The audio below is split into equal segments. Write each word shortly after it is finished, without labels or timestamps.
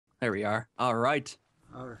There we are. All right.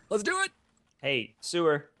 All right. Let's do it. Hey,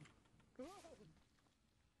 sewer.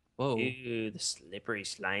 Whoa. Ew, the slippery,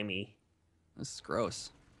 slimy. This is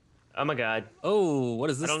gross. Oh my god. Oh,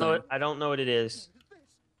 what is this thing? I don't know what it is.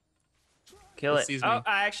 Kill It it. sees Oh, me.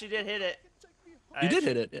 I actually did hit it. You did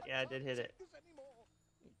hit it. Yeah, I did hit it.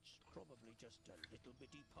 It's probably just a little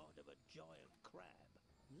bitty part of a giant crab.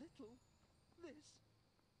 Little? This?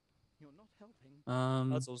 You're not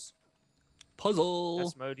helping. Puzzles. Puzzle.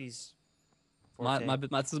 That's Modi's forte.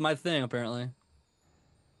 This is my thing apparently.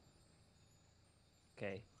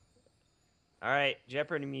 Okay. All right,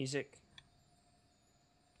 Jeopardy music.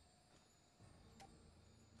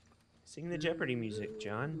 Sing the Jeopardy music,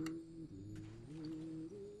 John.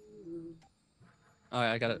 All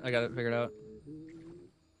right, I got it figured out.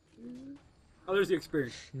 Oh, there's the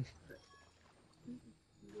experience.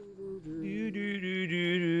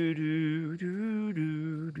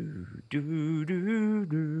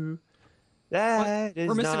 That is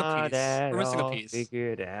We're missing a not piece. at We're missing a all piece.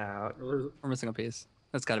 figured out. We're missing a piece.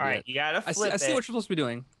 That's gotta All be right, it. you gotta I flip see what it. you're supposed to be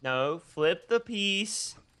doing. No, flip the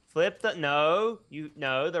piece. Flip the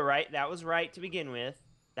the right. That was right to begin with.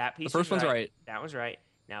 That piece. The first was one's right. That was right.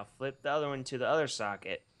 Now flip the other one to the other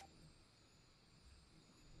socket.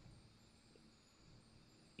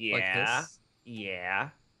 Yeah. Like this. Yeah.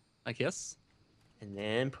 Like yes. And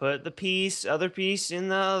then put the other piece in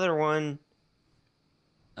the other one.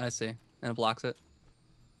 I see. And it blocks it.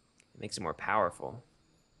 It makes it more powerful.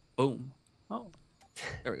 Boom. Oh.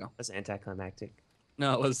 There we go. That's anticlimactic.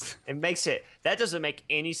 No, it was. It makes it. That doesn't make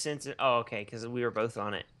any sense. Oh, okay, because we were both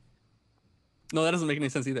on it. No, that doesn't make any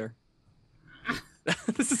sense either.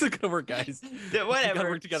 This isn't gonna work, guys. Yeah, whatever. We gotta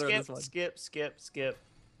work together skip, on this one. Skip.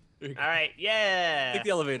 There you go. All right, yeah. Take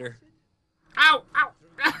the elevator. Ow! Ow!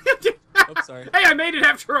 Oops, sorry. Hey, I made it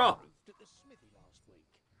after all. To the smithy last week.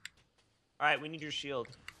 All right, we need your shield.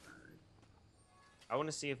 I want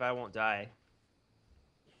to see if I won't die.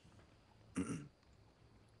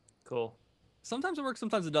 Cool. Sometimes it works,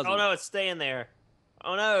 sometimes it doesn't. Oh no, it's staying there.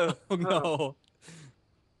 Oh no. Oh no.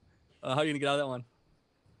 How are you gonna get out of that one?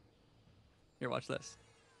 Here, watch this.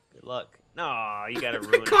 Good luck. No, you gotta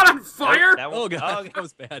ruin it. Caught on fire. That Oh won't- god, okay. that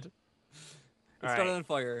was bad. It All started right. on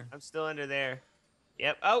fire. I'm still under there.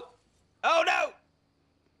 Yep. Oh. Oh no. All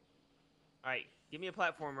right. Give me a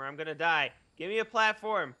platformer. I'm gonna die. Give me a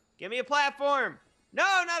platform. Give me a platform. No,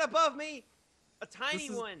 not above me. A tiny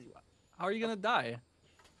one. How are you gonna die?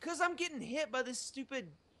 Cause I'm getting hit by this stupid.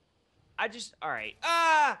 All right.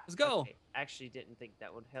 Ah. Let's go. Okay. Actually, didn't think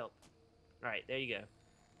that would help. All right. There you go.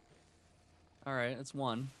 All right, it's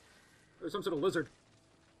one. There's some sort of lizard.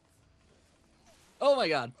 Oh my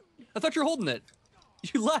god. I thought you were holding it.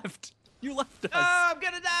 You left. You left us. Oh, I'm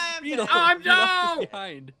gonna die. I'm Beetle, dead. I'm you left us no!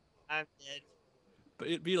 behind. I'm dead.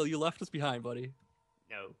 But Beetle, you left us behind, buddy.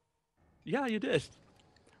 No. Yeah, you did.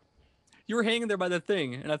 You were hanging there by that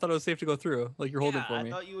thing, and I thought it was safe to go through. Like you're holding Yeah, for I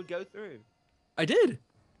me. thought you would go through. I did.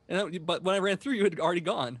 But when I ran through, you had already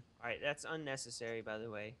gone. All right. That's unnecessary, by the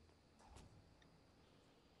way.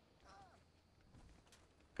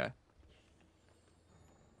 Okay.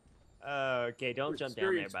 Okay. Don't jump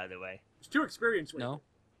down there, by the way. There's two experience. With No.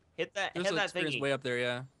 Hit that. There's Hit an that experience thingy. way up there,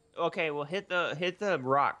 yeah. Okay, well hit the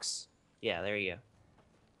rocks. Yeah, there you go.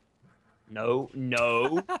 No,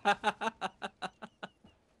 no.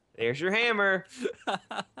 There's your hammer. Do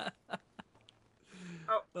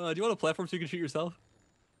you want a platform so you can shoot yourself?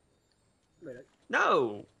 Wait,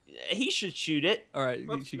 No, he should shoot it. All right, you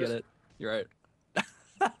Whoops, should get missed. it. You're right.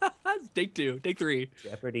 Take two. Take three.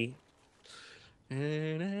 Jeopardy.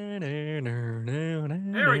 There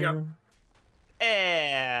we go.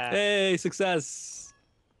 Yeah. Hey, success.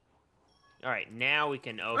 All right, now we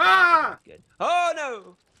can. Oh, Ah! okay, good. Oh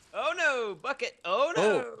no! Oh no! Bucket! Oh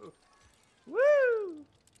no! Woo!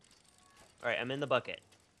 All right, I'm in the bucket.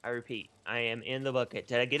 I repeat, I am in the bucket.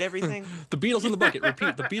 Did I get everything? The beetle's in the bucket.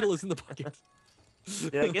 Repeat, the beetle is in the bucket.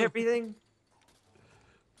 Did I get everything?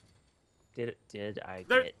 Did I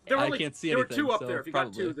There, get? there were I only, can't see there were anything, two up so there. If you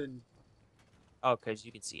probably. got two, then Oh, because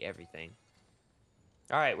you can see everything.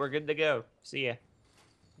 All right, we're good to go. See ya.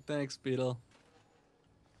 Thanks, Beetle.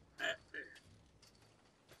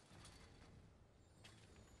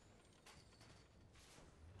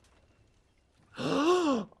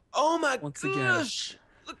 Oh my Once again. gosh!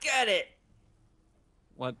 Look at it.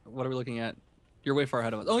 What are we looking at? You're way far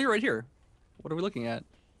ahead of us. Oh, you're right here. What are we looking at?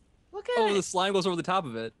 Look at Oh, it. the slime goes over the top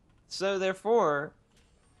of it. So therefore,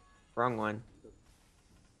 wrong one.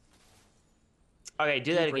 Okay,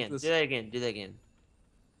 do that break again. this? Do that again. Do that again.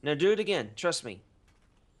 No, do it again. Trust me.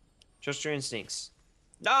 Trust your instincts.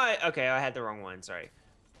 No, okay, I had the wrong one. Sorry.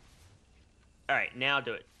 All right, now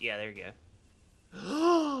do it. Yeah, there you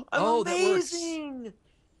go. I'm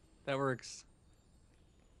That works.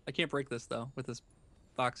 I can't break this though with this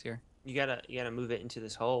box here. You gotta move it into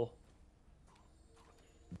this hole.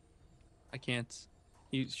 I can't.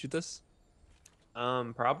 You shoot this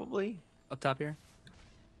Probably. up top here.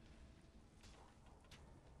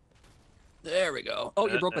 There we go. Oh,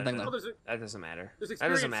 you broke my thing Oh, though. That doesn't matter. There's That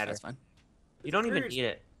experience. doesn't matter. That's fine. You don't even experience. need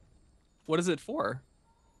it. What is it for?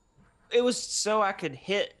 It was so I could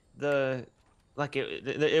hit the, like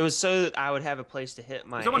it was so that I would have a place to hit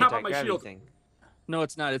my Someone hop on my anti-gravity shield. thing. No,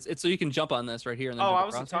 it's not. It's so you can jump on this right here and then Oh, jump I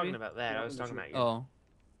wasn't across, talking maybe? about that. Yeah, I was talking that's about your.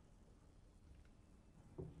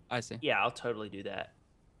 Oh. I see. Yeah, I'll totally do that.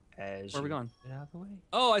 As Where are we you going? Get out of the way.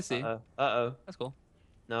 Oh, I see. Uh-oh. That's cool.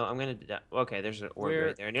 No, I'm gonna do that. Okay, there's an orb Where-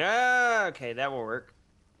 right there. Yeah, okay, that will work.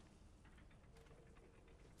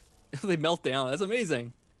 They melt down. That's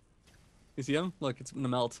amazing. You see them? Look, it's gonna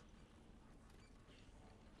melt.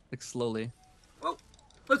 Like slowly. Oh,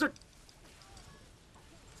 lizard.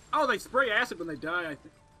 Oh, they spray acid when they die, I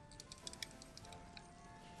think.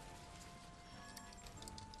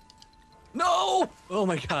 No! Oh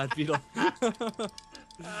my god, Beetle.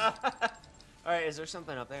 Alright, is there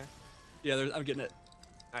something up there? Yeah, I'm getting it.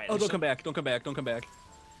 Alright. Oh, don't come back. Don't come back. Don't come back.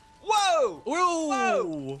 Whoa! Whoa!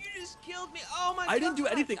 Whoa! You just killed me. Oh my god. I didn't do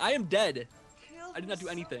anything. I am dead. Killed I did not me do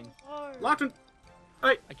so anything. hard. Locked in.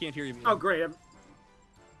 Hey. I can't hear you, Beetle. Oh, great.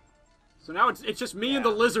 So now it's just me and the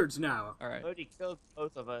Yeah. lizards now. All right. Odie killed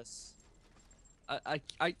both of us. I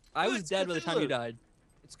was it's dead by the time you Cthulhu. died.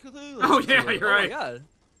 It's Cthulhu. Oh yeah, you're Oh my right. god.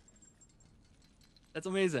 That's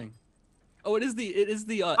amazing. Oh, it is the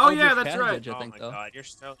Oh, yeah, Eldritch that's right. Passage, I Oh think my though. god, you're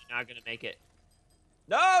still not gonna make it.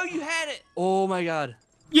 No, you had it. Oh my god.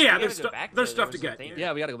 Yeah, We there's gotta go stuff. back There's there, stuff there to was a get. thing.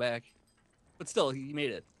 Yeah, we gotta go back. But still, he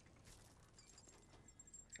made it.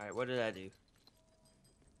 All right, what did I do?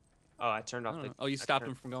 Oh, I turned I off don't the. know. Oh, you I stopped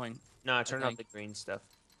turned- him from going. No, I turned off think. the green stuff.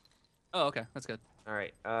 Oh, okay, that's good. All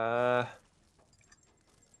right.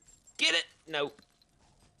 Get it? Nope.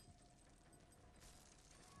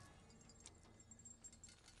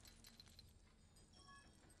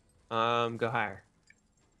 Go higher.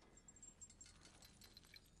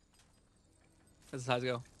 That's as high as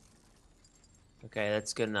go. Okay,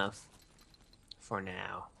 that's good enough. For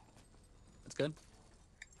now. That's good.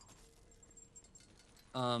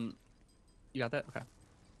 You got that? Okay.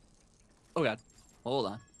 Oh god. Hold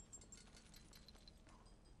on.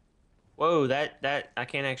 Whoa, that I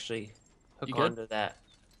can't actually hook You good? onto that.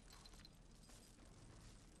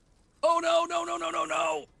 Oh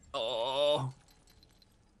no! Oh.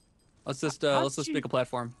 Let's just make a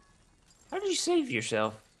platform. How did you save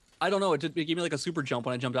yourself? I don't know. It gave me like a super jump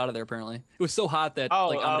when I jumped out of there. Apparently, it was so hot that Oh,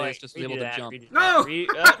 like Amadeus wait, just was redo able to that, jump. redo No!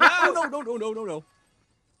 that, Oh no! no!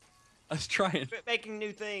 I was trying. Quit making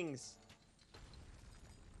new things.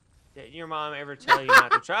 Did your mom ever tell you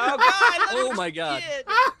not to try? Oh god! Oh my god. Kid.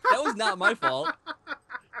 That was not my fault.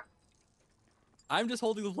 I'm just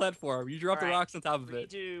holding the platform. You dropped the Alright, rocks on top of it.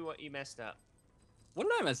 Redo what you messed up. What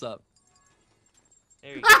did I mess up?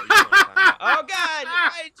 There you go. You know what I'm talking about. Oh god!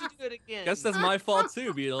 Why did you do it again? Guess that's my fault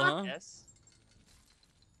too, Beetle, huh? Yes.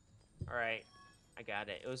 All right, I got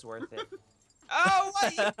it. It was worth it. Oh,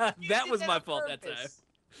 what? You That did was my on fault that purpose.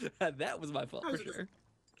 time. That was my fault for sure.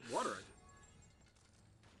 Water. I think.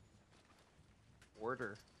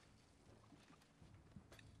 Order.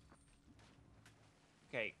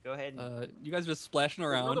 Okay, go ahead. And... You guys just splashing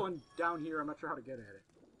There's around. another one down here. I'm not sure how to get at it.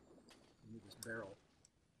 I need this barrel.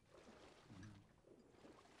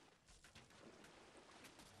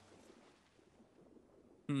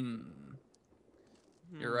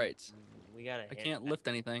 You're right. We gotta. I hit can't that. lift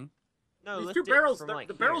anything. No, These lift two it barrels. from, The, like,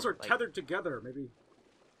 the barrels here, are like- tethered together. Maybe.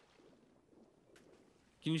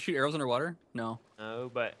 Can you shoot arrows underwater? No.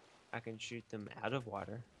 No, but I can shoot them out of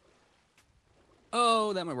water.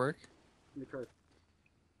 Oh, that might work. Let me try.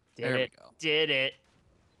 Did There we it. go. Did it.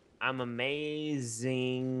 I'm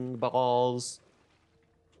amazing balls.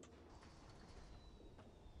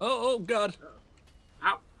 Oh god.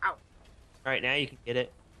 Ow! Ow! All right, now you can get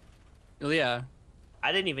it. Oh yeah.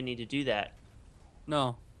 I didn't even need to do that.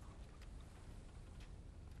 No.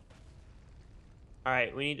 All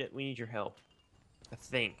right, we need your help. I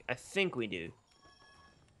think we do.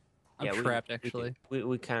 I'm Yeah, trapped we do. actually.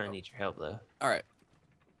 We kind of need your help though. All right.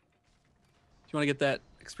 Do you want to get that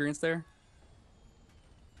experience there?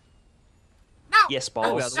 Yes, Oh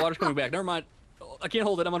god, balls. the water's coming back. Never mind. Oh, I can't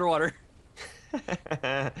hold it. I'm underwater.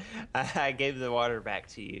 I gave the water back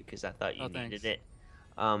to you because I thought you Oh, needed thanks. it.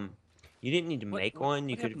 You didn't need to make one.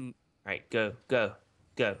 You what could. happened? All right, go. Go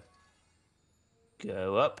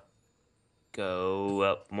up. Go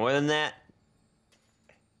up. More than that.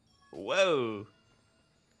 Whoa.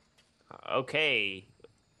 Okay.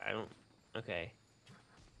 I don't. Okay.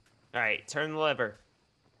 All right, turn the lever.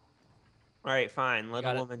 All right, fine. Let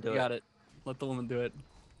Got the it. woman do You it. got it. Let the woman do it.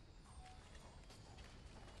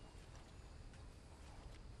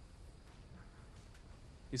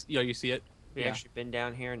 You see it? We actually been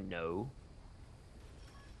down here? No.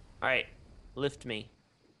 All right, lift me.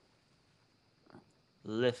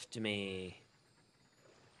 Lift me.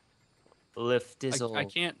 Lift dizzle.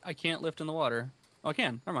 I can't lift in the water. Oh, I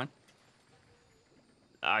can. Never mind.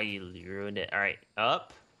 Oh, you ruined it. All right,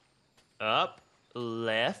 up, up,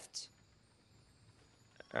 left.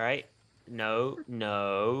 All right, no,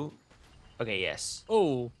 no. Okay, yes.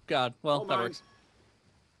 Oh God. Well, All that mine. works.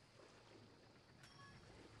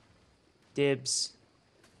 Dibs.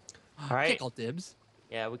 All right. Can't call dibs.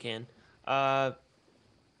 Yeah, we can.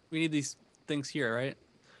 We need these things here, right?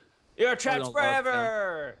 You're Probably trapped don't work, yeah.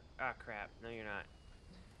 forever. Ah, crap. No, you're not.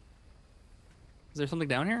 Is there something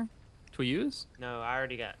down here to use? No, I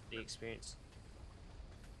already got the experience.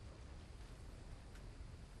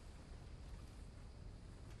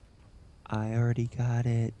 I already got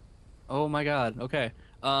it. Oh my God. Okay.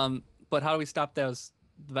 But how do we stop those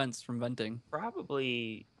vents from venting?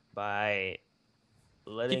 Probably by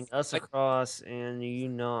letting Keep- us I- across and you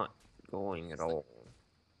not going at all.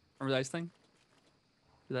 Remember the ice thing?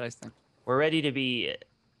 Do that ice thing. We're ready to be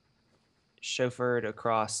chauffeured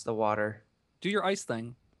across the water. Do your ice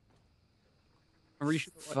thing. Remember you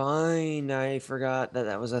should. Fine, I forgot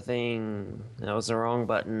that was a thing. That was the wrong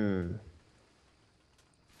button.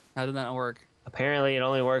 How did that not work? Apparently, it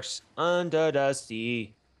only works under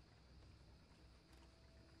Dusty.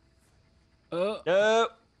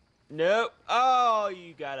 Nope. Nope. Oh,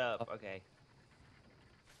 you got up. Okay.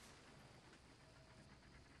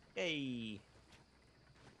 Hey.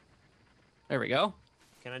 There we go.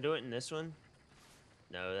 Can I do it in this one?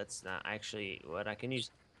 No, that's not actually what I can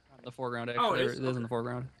use. In the foreground, Oh, actually. it It is? is in Okay. the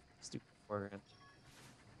foreground. Stupid foreground.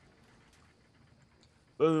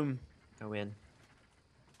 Boom. I win.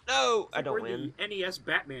 No, I don't We're win. the NES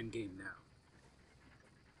Batman game now.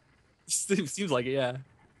 Seems like it, yeah.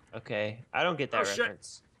 Okay, I don't get that Oh, shit.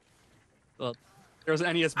 reference. Well, there was an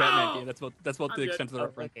NES Batman Ow! game. That's about I'm the dead. extent of the Oh,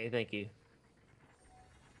 reference. okay, thank you.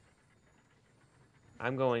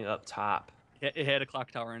 I'm going up top. It had a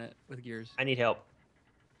clock tower in it with gears. I need help.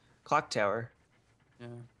 Clock tower. Yeah,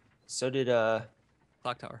 So did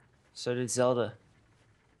clock tower. so did Zelda.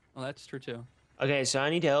 Well, that's true too. Okay, so I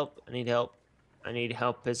need help. I need help. I need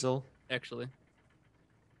help, Pizzle. Actually.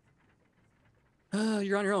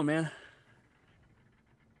 You're on your own, man.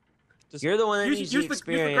 Just You're the one that needs Use the the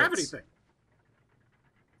experience. gravity thing.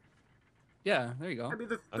 yeah. There you go. I mean,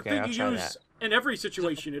 the Okay, thing I'll you try use in every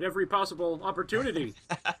situation, at every possible opportunity.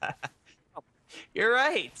 You're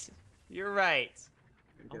right. You're right.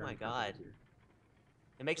 Gotta Oh get my out of God. here.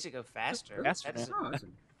 It makes it go faster. Faster, That's- man. Oh, that's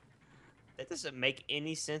that doesn't make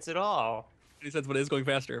any sense at all. He says, but it is going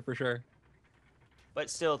faster for sure. But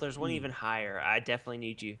still, there's one even higher. I definitely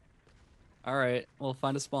need you. All right, we'll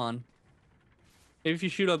find a spawn. Maybe if you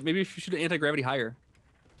shoot up, maybe if you shoot an anti-gravity higher.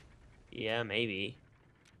 Yeah, maybe.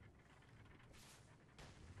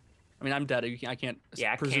 I mean, I'm dead. I can't.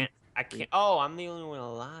 Yeah, I presume- can't. I can't. Oh, I'm the only one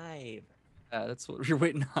alive. Yeah, that's what you're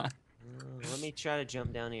waiting on. Oh, let me try to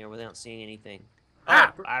jump down here without seeing anything.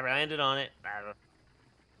 Ah! Oh, I landed on it.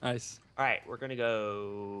 Nice. All right, we're gonna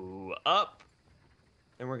go up.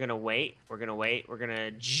 Then we're gonna wait. We're gonna wait. We're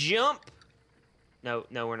gonna jump. No,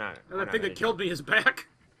 no, we're not. Oh, that thing that killed me is back.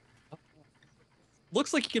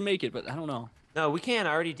 Looks like you can make it, but I don't know. No, we can't.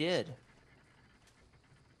 I already did.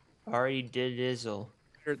 Already did Izzle.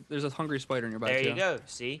 There's a hungry spider nearby. There too. you go.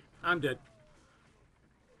 See? I'm dead.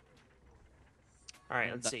 All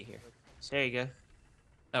right, let's see here. There you go.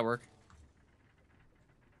 That worked.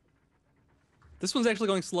 This one's actually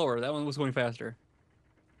going slower. That one was going faster.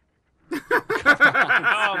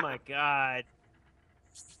 Oh my God.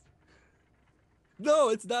 No,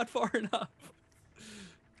 it's not far enough.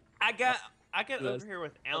 I got Yes. over here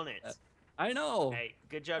without it. I know. Hey,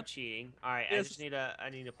 good job cheating. All right, Yes. I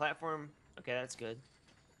need a platform. Okay, that's good.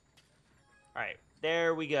 All right,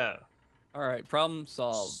 there we go. All right, problem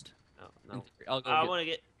solved. Oh, no. I'll go. I get- want to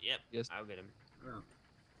get. Yep. Yes. I'll get him.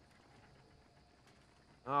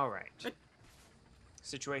 Oh. All right.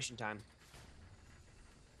 Situation time.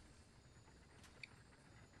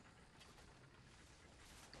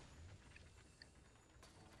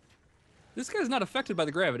 This guy's not affected by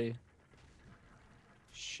the gravity.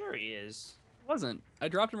 Sure he is. Wasn't. I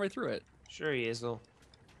dropped him right through it. Sure he is, though.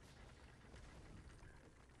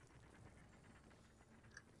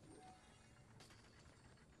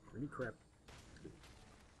 Green crap.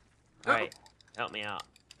 All right, help me out.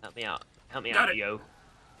 Help me out. Help me Got out, it. yo.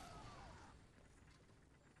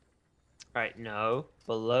 All right, no.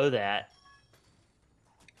 Below that.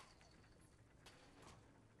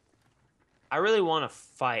 I really want to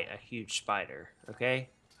fight a huge spider, okay?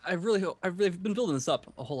 I've been building this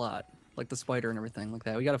up a whole lot, like the spider and everything like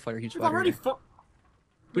that. We gotta fight a huge We've spider. already here. fought.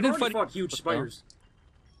 We We've didn't already fight fought huge though. spiders.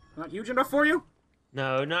 Not huge enough for you?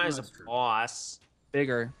 No, not No, as a that's true. boss.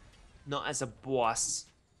 Bigger Not as a boss.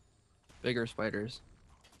 spiders.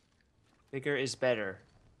 Bigger is better.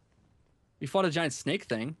 We fought a giant snake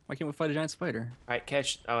thing. Why can't we fight a giant spider? All right,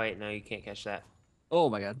 catch. Oh wait, no, you can't catch that. Oh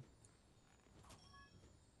my god.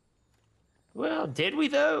 Well, did we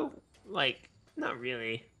though? Like, not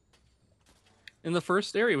really. In the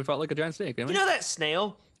first area, we fought like a giant snake, didn't You we? know that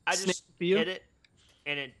snail? I Snake just for you? hit it,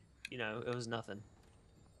 and it, it was nothing.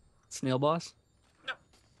 Snail boss?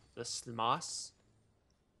 The smoss?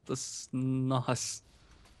 The snos.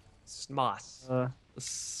 Smoss. The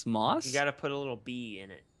smoss? You gotta put a little B in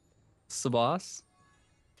it. Saboss?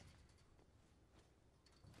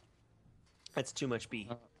 That's too much B.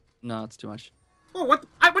 No, it's too much. Oh, what?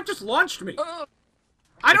 What just launched me? Oh,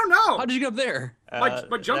 I don't know. how did you get up there? My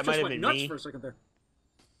that jump might just have went been nuts me. for a second there.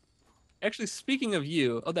 Actually, speaking of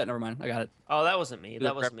you, never mind. I got it. Oh, that wasn't me. The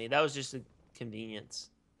That wasn't prep- me. That was just a convenience.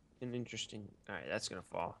 An interesting. All right, that's gonna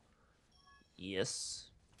fall. Yes.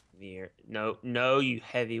 No, no, you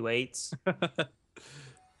heavyweights.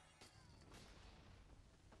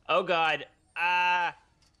 Oh God. Ah.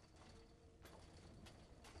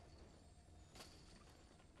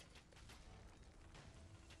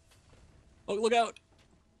 Oh, look out!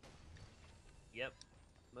 Yep.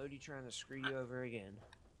 Modi trying to screw you over again.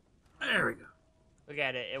 There we go. Look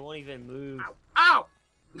at it. It won't even move. Ow! Ow!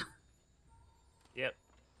 Yep.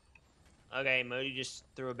 Okay, Modi just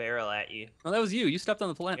threw a barrel at you. Oh, that was you. You stepped on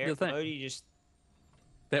the plant. The Eric, thing. Modi just.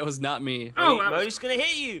 That was not me. Oh, Modi, that was- Modi's gonna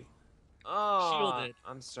hit you. Oh. Shielded.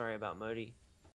 I'm sorry about Modi.